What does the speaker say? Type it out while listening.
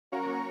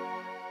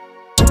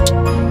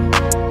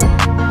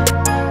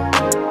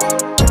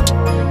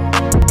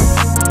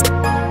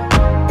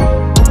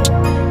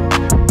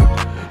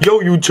Yo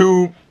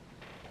YouTube,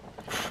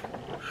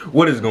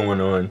 what is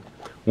going on?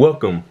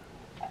 Welcome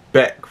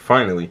back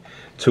finally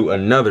to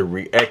another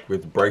React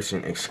with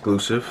Bryson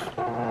exclusive.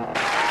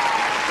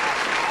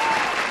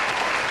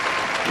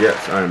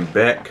 Yes, I am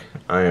back.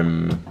 I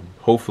am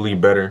hopefully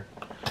better.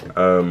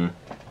 I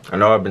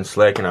know I've been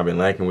slacking, I've been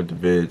lacking with the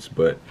vids,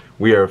 but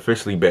we are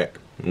officially back.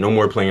 No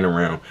more playing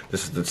around.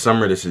 This is the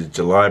summer, this is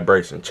July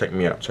Bryson. Check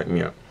me out, check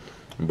me out.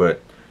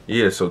 But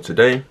yeah, so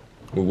today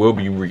we will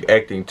be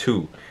reacting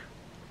to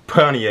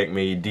Pontiac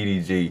made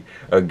DDG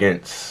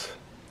against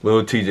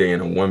Lil Tjay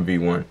in a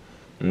 1v1.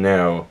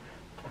 Now,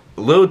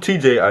 Lil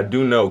Tjay, I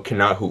do know,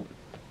 cannot hoop.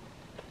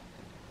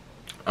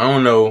 I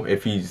don't know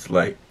if he's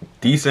like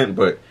decent,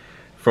 but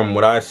from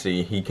what I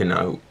see, he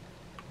cannot hoop.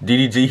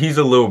 DDG, he's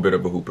a little bit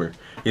of a hooper.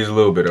 He's a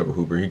little bit of a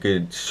hooper. He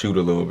could shoot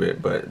a little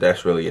bit, but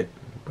that's really it.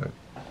 But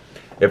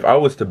if I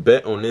was to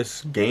bet on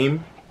this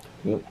game,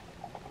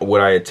 would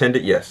I attend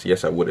it?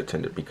 Yes, I would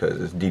attend it because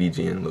it's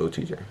DDG and Lil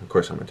Tjay. Of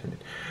course I'm attending.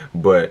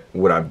 But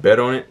would I bet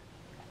on it?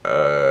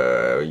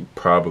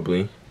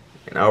 Probably.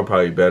 And I would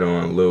probably bet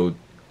on Lil...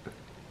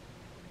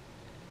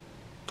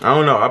 I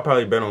don't know. I'd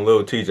probably bet on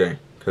Lil Tjay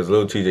because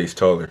Lil Tjay's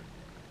taller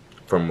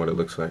from what it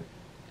looks like.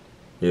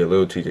 Yeah,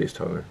 Lil Tjay's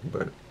taller.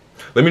 But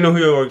let me know who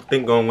you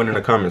think gonna win in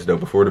the comments though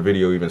before the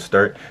video even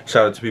start.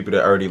 Shout out to people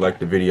that already liked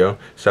the video.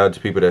 Shout out to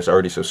people that's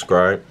already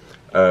subscribed.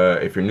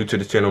 If you're new to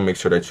the channel, make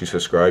sure that you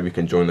subscribe. You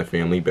can join the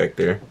family back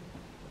there.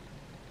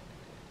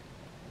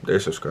 They're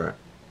subscribed.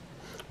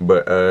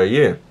 But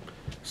yeah,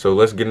 so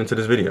let's get into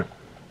this video.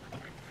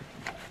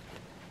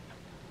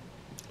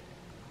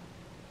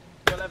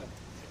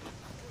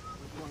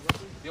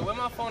 Yo, where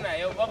my phone at?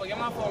 Yo, Bubba, get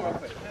my phone real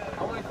quick.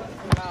 I want to put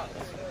it out.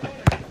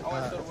 I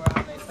want to show where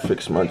I'm at.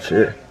 Fix my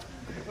chair.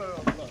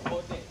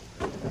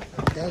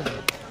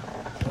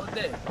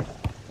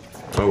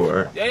 Oh,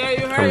 alright. Yeah,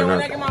 you heard it. When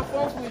I get my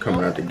phone from you,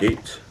 coming out the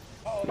gates.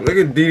 Look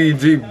at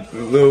DDG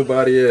little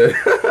body ass.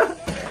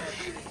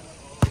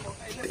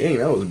 Dang,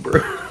 that was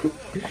bro.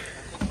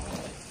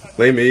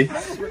 Play me.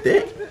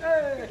 Dang.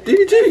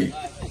 DDG.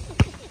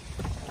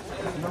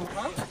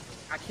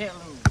 I can't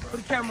lose. Put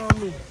the camera on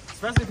me.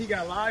 Especially if he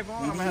got live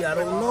on. DD, I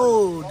don't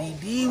know,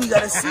 DD. We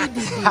gotta see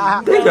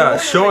DD. They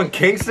got Sean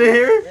Kingston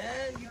here?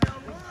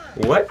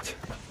 What?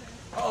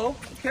 Uh-oh.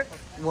 Okay.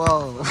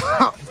 Whoa.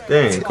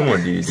 Dang, come on,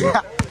 DDG.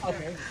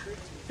 Okay.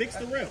 Fix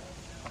the rim.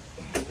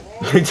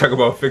 They talk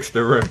about fix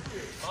the rim.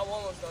 My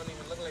warm-ups don't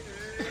even look like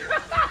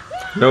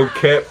this. No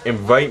cap,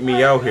 invite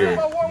me out here.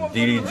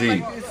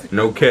 DDG.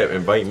 No cap,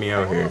 invite me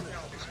out here.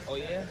 Oh,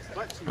 yeah?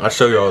 I'll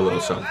show y'all a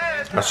little something.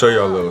 I'll show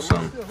y'all a little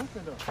something.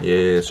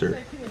 Yes,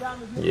 sir.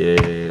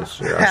 Yes,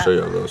 sir. I'll show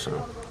y'all a little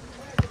something.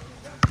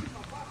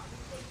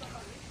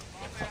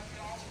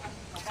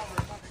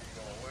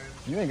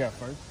 You ain't got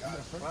first.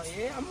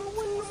 Yeah, I'm gonna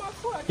win on my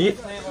court.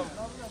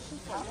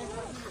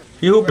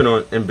 He hooping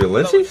on in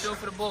Balenci's? Still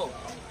for the ball.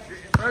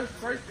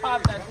 First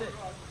pop, that's it.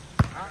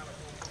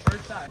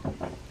 First time.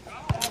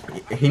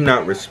 He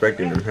not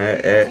respecting him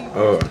at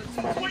all.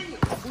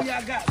 Who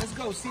y'all got? Let's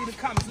go. See the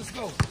comments. Let's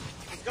go.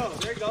 Let's go.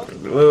 There you go.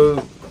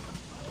 Well,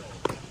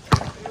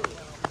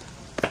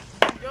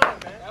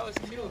 That was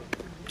cute.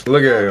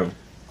 look at him.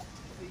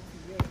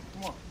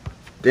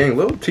 Dang,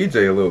 Lil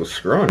Tjay a little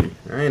scrawny.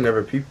 I ain't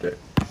never peeped that.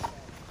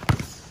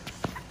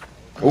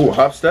 Oh,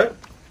 hop step.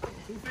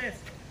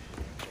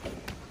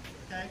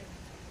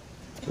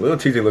 Lil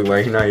Tjay look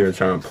like he not even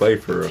trying to play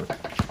for real.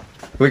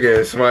 Look at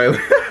him smiling.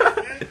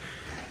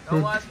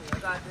 Don't watch me. I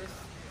got this.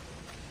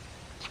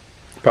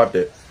 Pop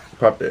that.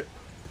 Pop that.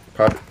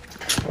 Pop it.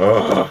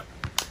 Oh.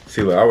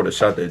 See, look, I would have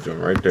shot that joint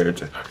right there.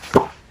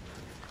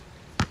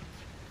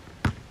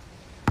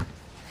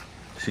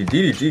 See,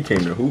 DDG came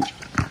to hoop.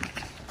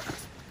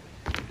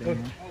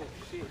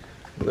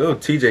 Lil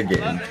Tjay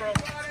getting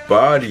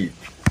bodied.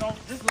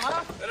 This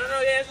live? No,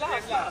 yeah, it's live.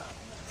 It's live.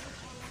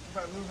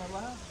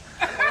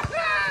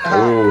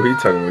 Oh, he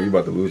talking about you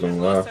about to lose on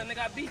live. That nigga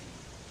got beat.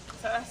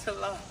 That's a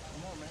lie.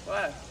 Come on, man. What?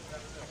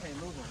 I can't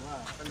lose on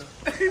live.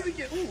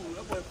 Ooh,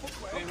 that boy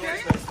football.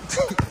 Okay.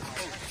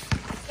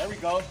 There we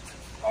go.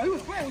 Oh, he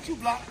was playing with you,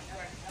 Block.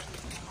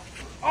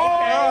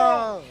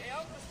 Oh! Okay. Hey, I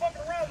was just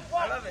fucking around with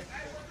Block. I love it.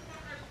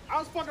 I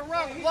was fucking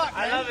around with Block,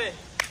 man. I love it.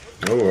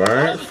 Oh,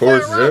 alright.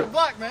 4 zip.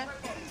 Block, man.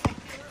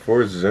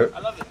 4 zip. I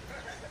love it.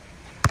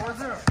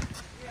 4-0.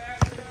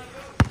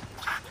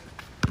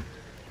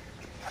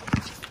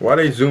 Why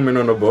they zooming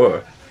on the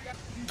ball?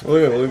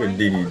 Look at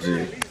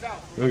DDG.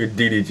 Look at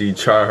DDG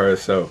try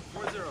herself.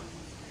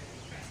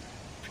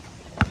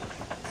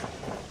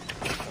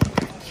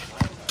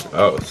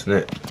 Oh,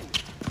 snap.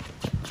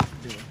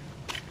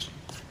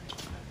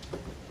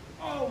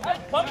 Oh,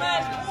 bum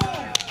ass.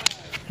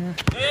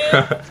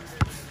 Yeah.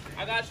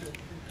 I got you.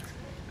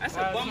 That's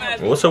a bum ass.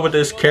 What's up with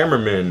this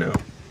cameraman now?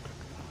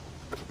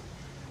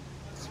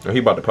 Oh, he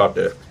about to pop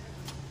that.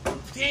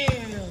 Damn.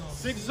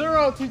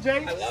 6-0,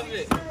 TJ. I love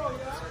it.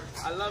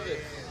 I love it.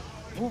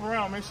 Move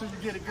around, make sure you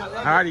get it good.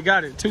 I already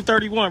got it.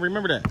 231,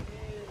 remember that.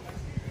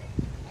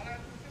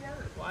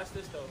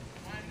 this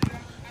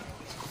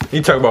though.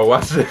 You talk about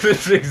watch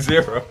this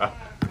 6-0.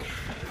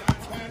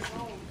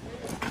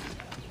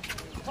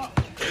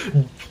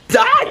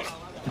 Die!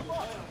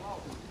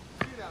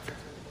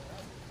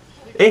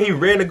 And he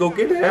ran to go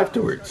get it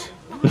afterwards.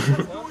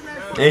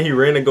 And he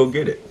ran to go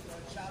get it.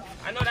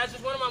 I know that's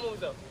just one of my moves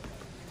though.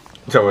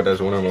 You talk about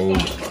that's one of my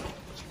moves.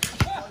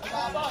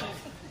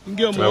 You can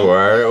get him Oh, one.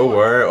 alright, oh,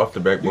 alright. Off the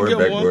backboard, You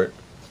get backboard.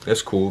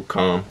 That's cool,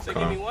 calm, So give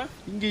me calm. one.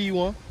 You can give you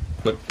one.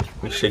 Look,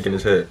 he's shaking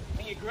his head.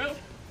 And your grill.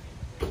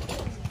 You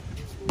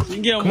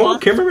can get him Come one. on,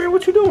 cameraman,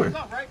 what you doing? It's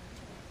up, right?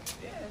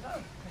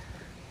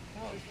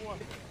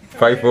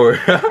 Fight for it.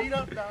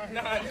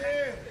 Nah,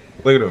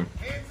 Look at him.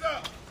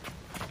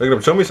 Look at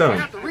him. Show me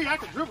something. I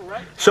can dribble,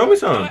 right? Show me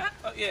something.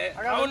 yeah,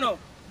 I don't know.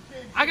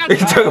 I got You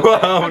talk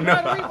about, I don't know.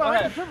 I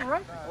can dribble,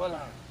 right?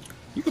 Well,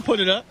 You can put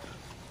it up.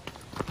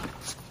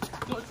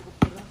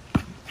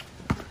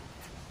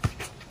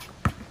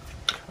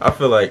 I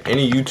feel like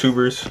any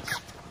YouTubers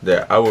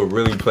that I would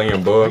really play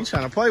in ball, He's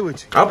trying to play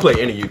with you. I'll play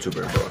any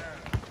YouTuber in ball.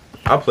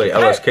 I'll play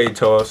LSK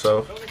tall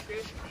self.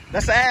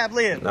 That's an ad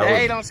lib. That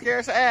Hey, was- don't scare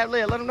us. An ad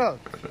lib. Let him know.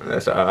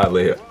 That's how I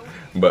lay it.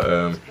 But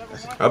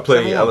I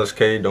play 7-1.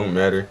 LSK, don't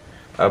matter.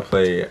 I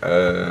play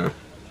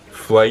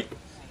Flight.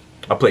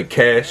 I play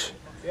Cash.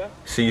 Yeah.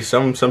 See,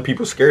 some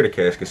people scared of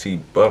Cash because he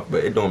buff,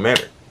 but it don't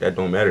matter. That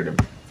don't matter to me.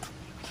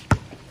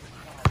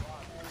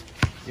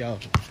 Yo.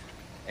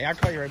 Hey, I'll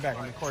call you right back.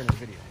 I'm recording this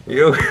video.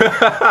 Yo,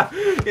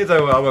 he's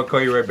like, well, I'm gonna call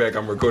you right back.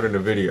 I'm recording the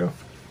video.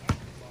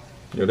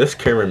 Yo, this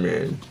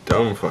cameraman,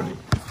 dumb funny.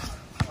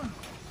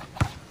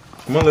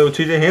 Come on, little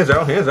TJ, hands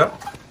out, hands out.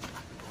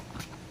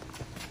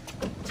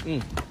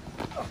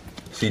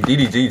 See,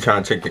 DDG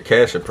trying to take the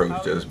cash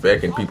approach, just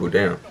backing people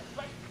down.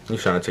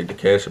 He's trying to take the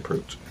cash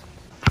approach.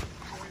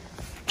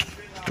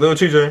 Little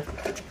TJ.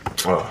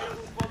 Oh.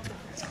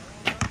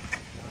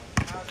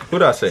 Who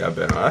did I say I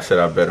bet on? I said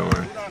I bet on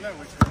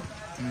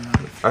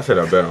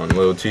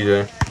Lil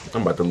TJ.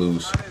 I'm about to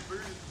lose.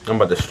 I'm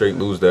about to straight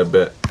lose that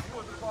bet.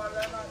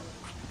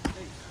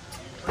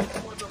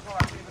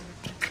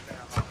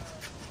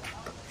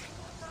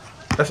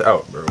 That's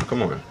out, bro.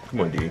 Come on.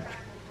 Come on, D.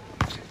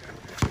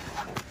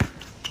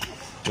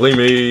 Leave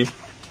me.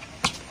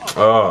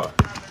 Oh.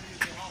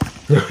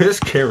 This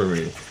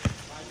cameraman.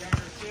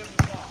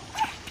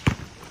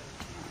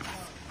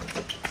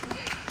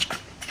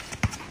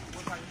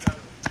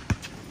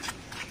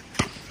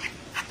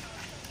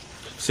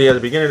 See, at the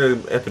beginning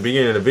of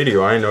the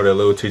video, I didn't know that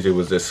Lil TJ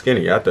was this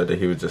skinny. I thought that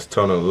he was just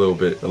turning a little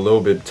bit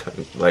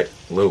like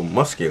a little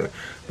muscular.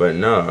 But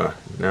nah.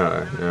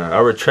 I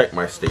retract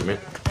my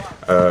statement.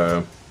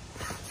 I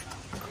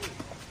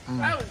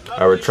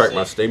retract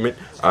my statement.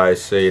 I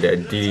say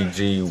that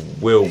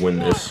DDG will win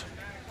this.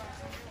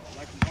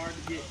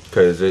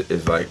 Cause it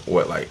is like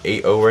what, like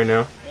 8-0 right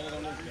now?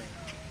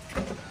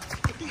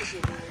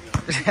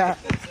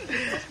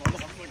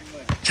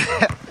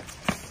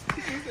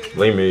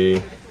 Blame me.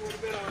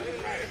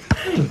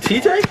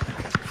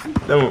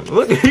 TJ? Don't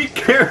look,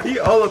 he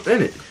all up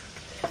in it.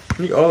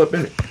 He all up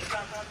in it.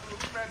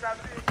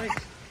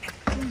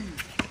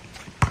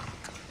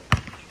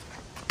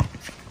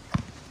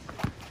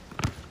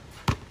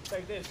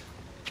 take this.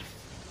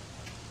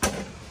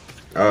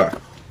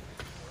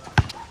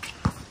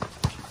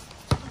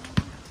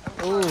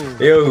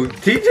 Yo,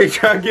 TJ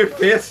trying to get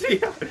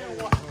fancy.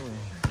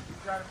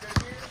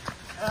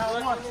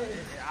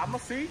 I'ma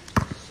see.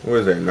 What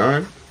is that, 9?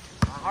 My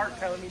heart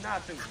telling me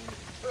not to.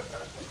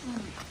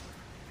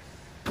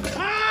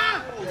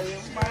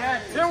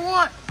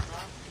 10-1.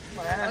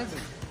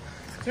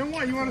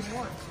 10-1. You want to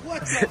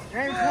what? You said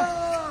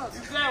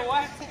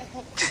what?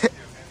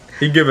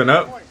 He giving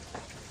up?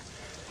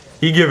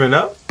 He giving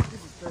up?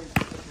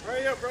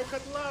 Hurry up, bro.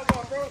 Cut the live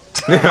off, bro.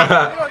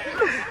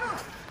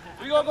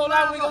 We gonna go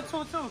live when we go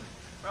 2-2.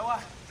 Bro,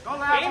 what? Go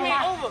live. Game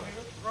ain't over.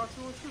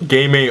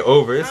 Game ain't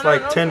over. It's No,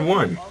 like no.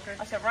 10-1.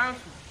 I said round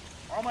 2.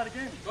 I'm out of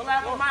game. Go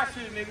live on my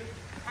shit, nigga.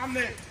 I'm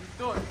next. You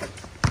do it.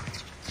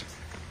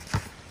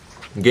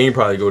 Game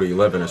probably go to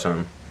 11 or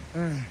something.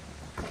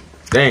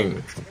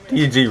 Dang.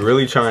 DG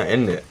really trying to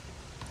end it.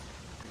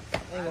 I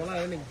ain't gonna lie,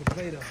 that nigga can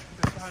play though.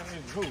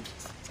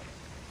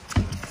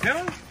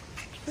 Him?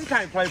 He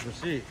can't play for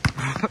shit.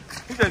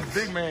 He's just a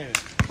big man.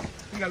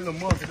 He got a little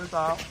muscle, that's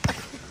all.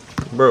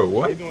 Bro,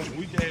 what? He doing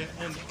weak ass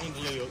under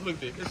layup.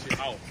 Look at this shit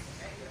off.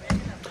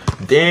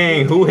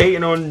 Dang, who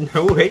hating on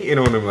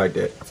him like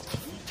that?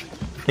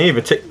 He ain't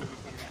even check.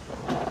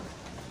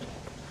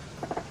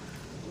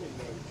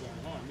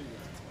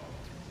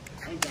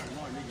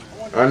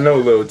 I know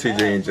Lil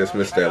TJ ain't just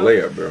missed that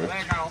layup, bro.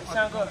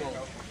 Sound good.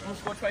 I'm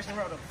score twice in a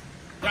row though.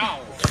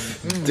 Y'all.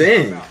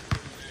 Dang.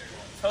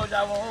 Told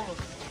y'all I went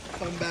over.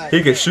 Come back.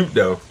 He can shoot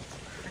though.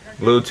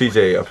 Lil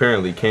TJ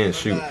apparently can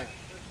shoot.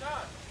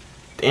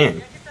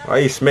 Damn. Why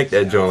you smack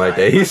that joint like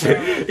that? He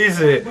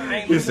said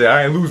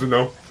I ain't losing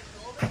though.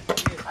 I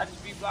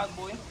just beat Block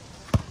Boy.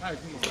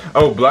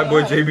 Oh, Black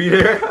Boy JB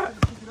there?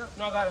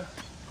 No, I got it.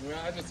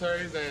 I just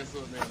turned his ass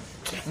up, man.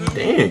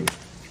 Dang.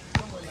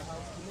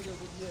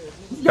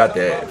 You got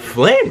that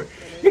flamer.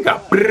 You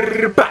got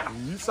brrr, bah.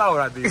 saw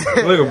what I did.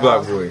 Look at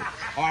Block Boy.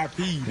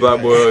 RP.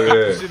 Block Boy,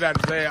 yeah. Shit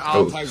out the bag, all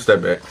Oh, types of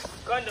step back.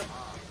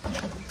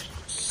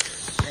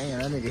 Damn,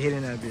 that nigga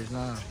hitting that bitch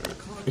now.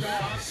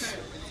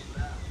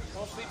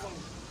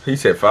 He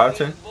said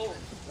 5'10".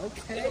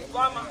 Okay.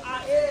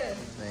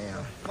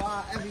 Damn.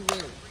 Fire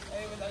everywhere.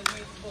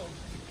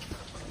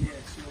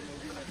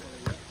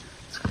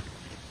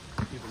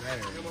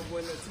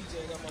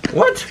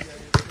 What?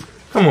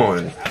 Come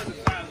on.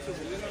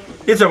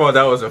 He talking about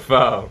that was a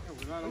foul.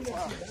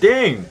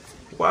 Dang.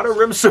 Why the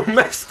rim so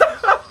messed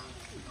up?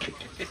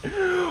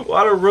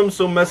 Why the rim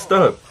so messed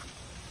up?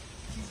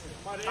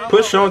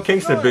 Put Sean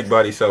Kingston big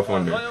body self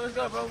on there.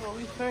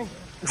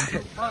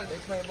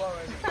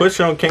 Put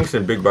Sean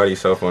Kingston big body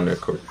self on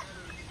that court.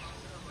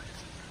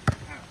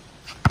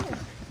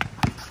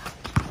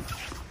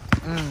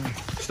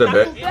 Step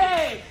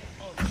back.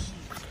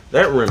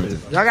 That rim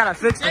is Y'all gotta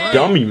fix it.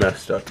 dummy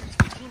messed up.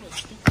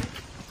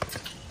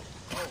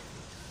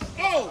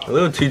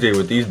 Lil Tjay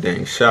with these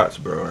dang shots,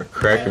 bro, are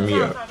cracking me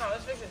up.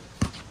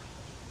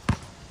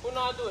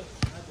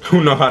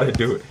 Who know how to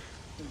do it?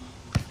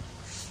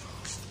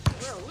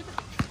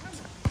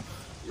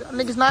 Y'all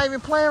niggas not even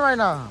playing right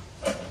now.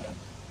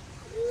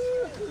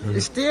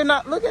 It's still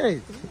not. Look at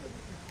it.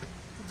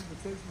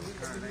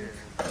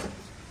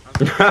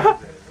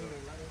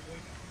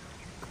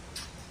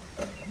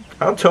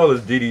 How tall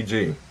is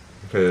DDG?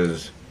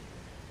 Because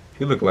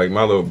he look like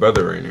my little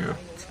brother right now.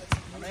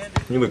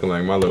 He looking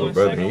like my little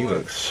brother. He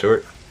looks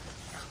short.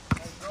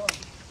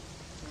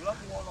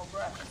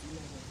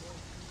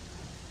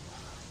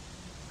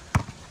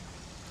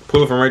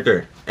 Pull it from right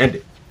there. End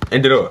it.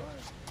 End it up.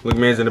 Look,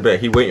 man's in the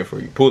back. He waiting for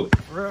you. Pull it.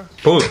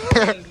 Pull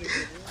it.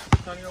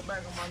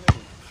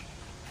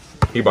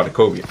 He about to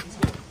Kobe it.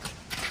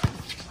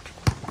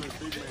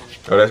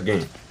 Oh, that's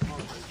game.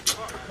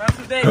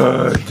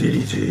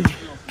 DDG.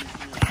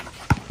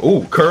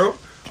 Ooh, curl.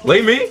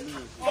 Lay me.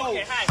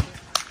 Okay, hi.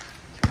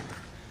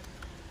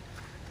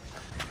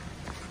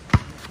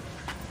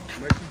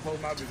 Make you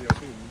post my video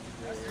too.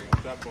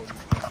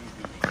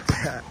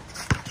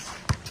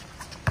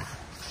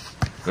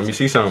 Let me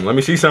see something. Let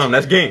me see something.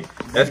 That's game.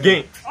 That's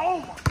game.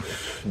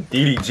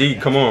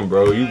 DDG, come on,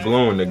 bro. You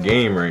blowing the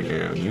game right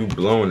now. You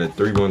blowing the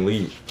 3-1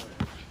 lead.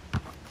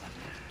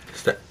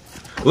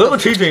 Lil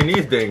Tjay in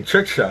these dang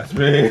trick shots,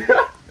 man.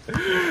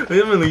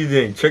 Them these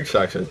dang trick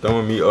shots are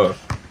throwing me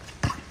off.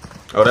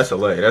 Oh, that's a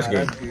lay. That's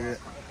game.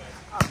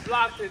 I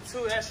blocked it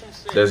too. That's some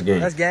shit. That's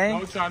game. That's game.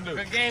 What trying to do?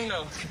 Good game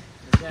though.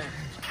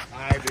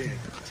 Alright then.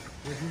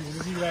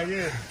 He like,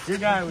 yeah, good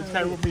guy was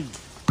tight with me.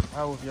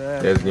 I was your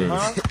ass. That's game.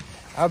 Huh?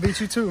 I'll beat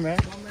you too, man.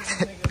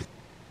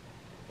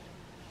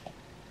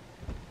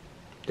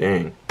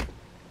 Dang.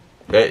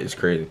 That is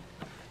crazy.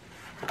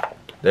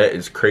 That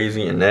is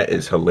crazy and that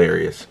is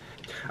hilarious.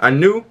 I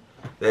knew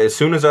that as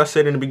soon as I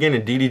said in the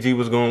beginning DDG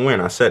was going to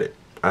win. I said it.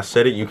 I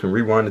said it. You can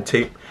rewind the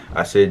tape.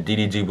 I said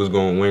DDG was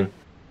going to win.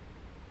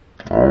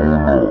 I don't know, I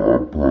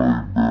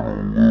probably bet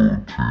on Lil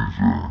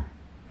Tjay,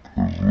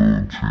 because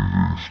Lil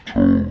Tjay's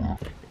taller.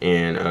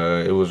 And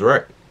it was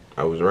right.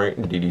 I was right.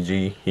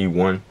 DDG, he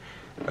won.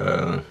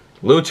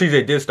 Lil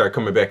Tjay did start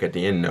coming back at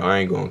the end though. I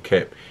ain't gonna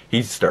cap.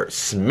 He started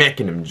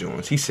smacking them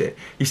joints. He said,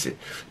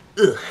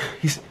 ugh.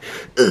 He said,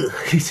 ugh.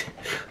 He said,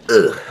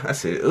 ugh. I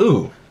said,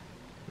 ooh.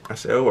 I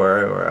said, oh, all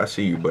right, I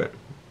see you, but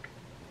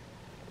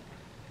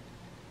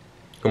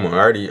come on, I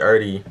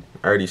already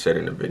said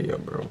in the video,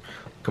 bro.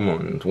 Come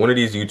on, one of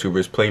these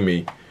YouTubers play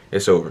me,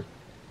 it's over.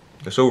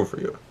 It's over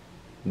for you.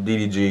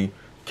 DDG,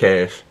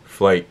 Cash,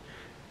 Flight,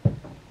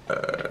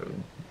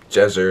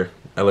 Jezzer,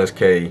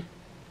 LSK,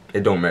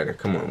 it don't matter.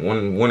 Come on,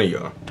 one of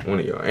y'all,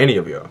 any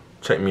of y'all,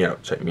 check me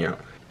out.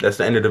 That's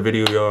the end of the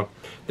video, y'all.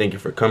 Thank you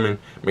for coming.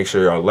 Make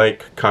sure y'all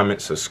like,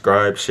 comment,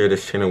 subscribe, share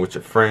this channel with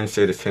your friends,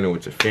 share this channel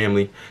with your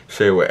family,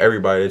 share with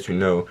everybody that you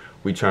know.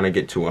 We trying to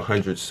get to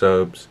 100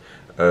 subs.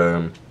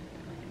 I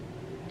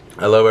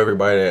love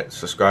everybody that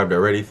subscribed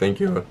already.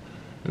 Thank you.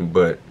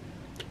 But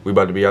we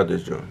about to be out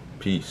this joint.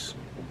 Peace.